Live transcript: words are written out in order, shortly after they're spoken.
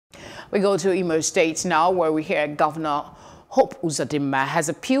We go to Imo State now, where we hear Governor Hope Uzodinma has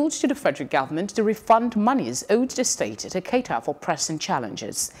appealed to the federal government to refund monies owed to the state to cater for pressing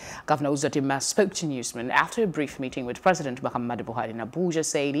challenges. Governor Uzodinma spoke to newsmen after a brief meeting with President Muhammadu Buhari in Abuja,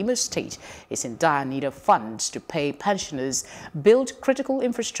 saying Imo State is in dire need of funds to pay pensioners, build critical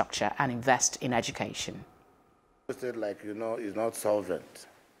infrastructure and invest in education. Imo State, like you know, is not solvent.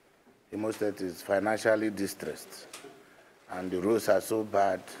 Imo State is financially distressed, and the roads are so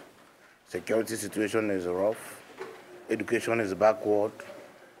bad. Security situation is rough, education is backward,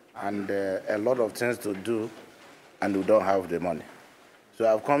 and a lot of things to do, and we don't have the money. So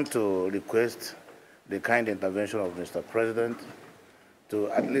I've come to request the kind intervention of Mr. President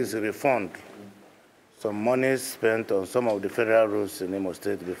to at least refund some money spent on some of the federal roads in Imo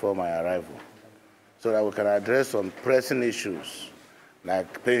State before my arrival, so that we can address some pressing issues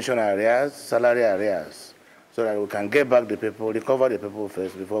like pension arrears, salary arrears, so that we can get back the people, recover the people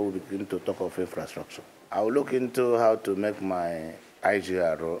first before we begin to talk of infrastructure. I will look into how to make my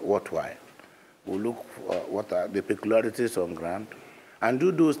IGR worthwhile. We'll look for what are the peculiarities on ground and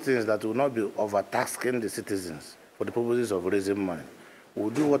do those things that will not be overtaxing the citizens for the purposes of raising money. We'll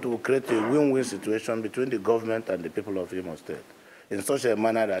do what will create a win-win situation between the government and the people of Imo State in such a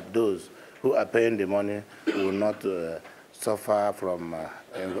manner that those who are paying the money will not suffer from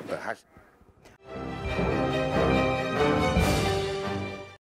the